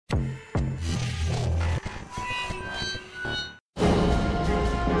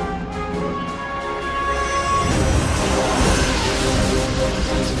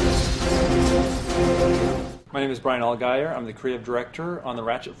My name is Brian Allgeier. I'm the creative director on the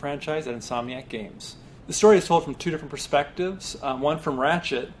Ratchet franchise at Insomniac Games. The story is told from two different perspectives, one from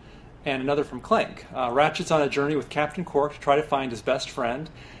Ratchet and another from Clank. Ratchet's on a journey with Captain Quark to try to find his best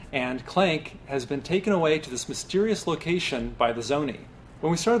friend, and Clank has been taken away to this mysterious location by the Zoni. When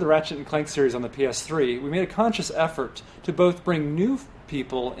we started the Ratchet and Clank series on the PS3, we made a conscious effort to both bring new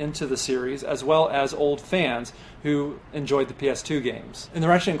people into the series as well as old fans who enjoyed the PS2 games. In the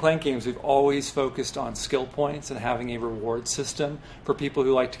Ratchet and Clank games, we've always focused on skill points and having a reward system for people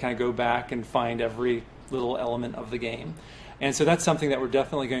who like to kind of go back and find every little element of the game. And so that's something that we're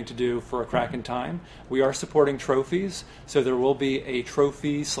definitely going to do for A Crack in Time. We are supporting trophies, so there will be a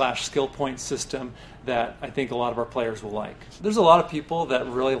trophy/skill point system that I think a lot of our players will like. There's a lot of people that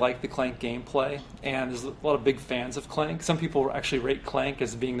really like the Clank gameplay, and there's a lot of big fans of Clank. Some people actually rate Clank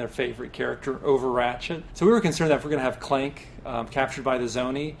as being their favorite character over Ratchet. So we were concerned that if we're going to have Clank captured by the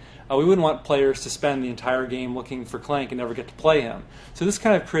Zoni, we wouldn't want players to spend the entire game looking for Clank and never get to play him. So this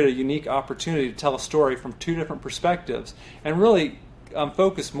kind of created a unique opportunity to tell a story from two different perspectives and really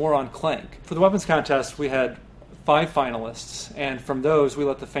focus more on Clank. For the weapons contest, we had 5 finalists, and from those we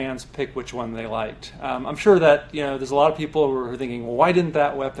let the fans pick which one they liked. I'm sure that there's a lot of people who are thinking, well, why didn't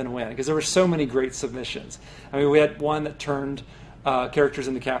that weapon win? Because there were so many great submissions. I mean, we had one that turned characters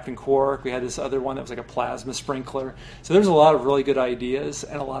into Captain Quark. We had this other one that was like a plasma sprinkler. So there's a lot of really good ideas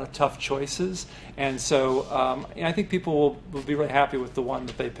and a lot of tough choices. And so I think people will be really happy with the one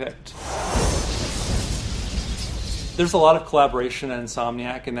that they picked. There's a lot of collaboration at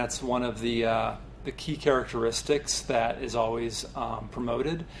Insomniac, and that's one of the key characteristics that is always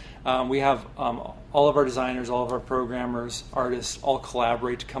promoted. We have all of our designers, all of our programmers, artists all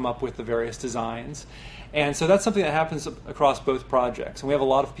collaborate to come up with the various designs. And so that's something that happens across both projects. And we have a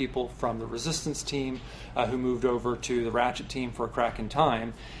lot of people from the Resistance team who moved over to the Ratchet team for A Crack in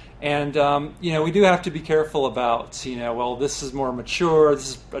Time. And we do have to be careful about, well, this is more mature, this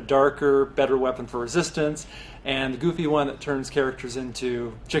is a darker, better weapon for Resistance, and the goofy one that turns characters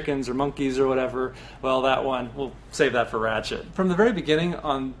into chickens or monkeys or whatever, well, that one, we'll save that for Ratchet. From the very beginning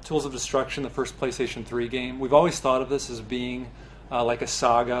on Tools of Destruction, the first PlayStation 3 game, we've always thought of this as being like a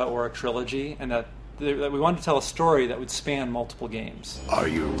saga or a trilogy, and that we wanted to tell a story that would span multiple games. Are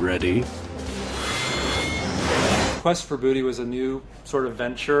you ready? Quest for Booty was a new sort of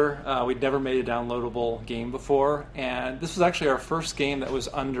venture. We'd never made a downloadable game before, and this was actually our first game that was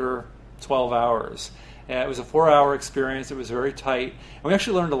under 12 hours. It was a 4-hour experience. It was very tight, and we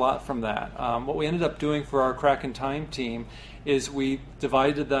actually learned a lot from that. What we ended up doing for our Crack in Time team is we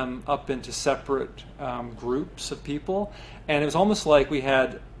divided them up into separate groups of people, and it was almost like we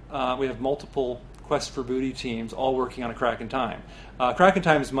have multiple Quest for Booty teams all working on A Crack in Time. Crack in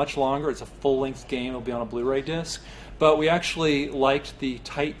Time is much longer. It's a full-length game. It'll be on a Blu-ray disc. But we actually liked the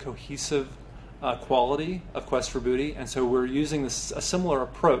tight, cohesive quality of Quest for Booty, and so we're using a similar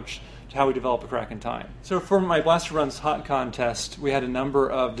approach to how we develop A Crack in Time. So for my Blaster Runs Hot contest, we had a number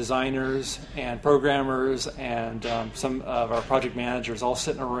of designers and programmers and some of our project managers all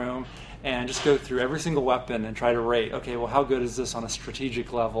sit in a room and just go through every single weapon and try to rate, okay, well, how good is this on a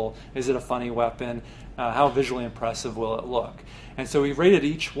strategic level? Is it a funny weapon? How visually impressive will it look? And so we rated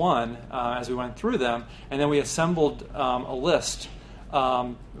each one as we went through them, and then we assembled a list.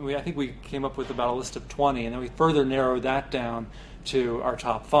 I think we came up with about a list of 20, and then we further narrowed that down to our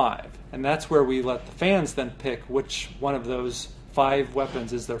top 5. And that's where we let the fans then pick which one of those 5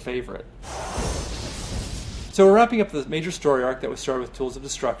 weapons is their favorite. So we're wrapping up the major story arc that was started with Tools of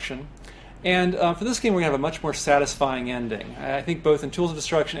Destruction. And for this game, we're going to have a much more satisfying ending. I think both in Tools of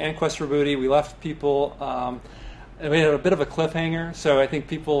Destruction and Quest for Booty, we left people, we had a bit of a cliffhanger, so I think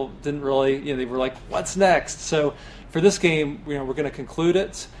people didn't really, they were like, what's next? So for this game, we're going to conclude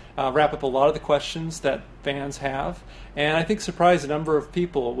it, wrap up a lot of the questions that fans have, and I think surprise a number of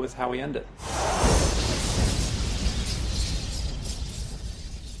people with how we end it.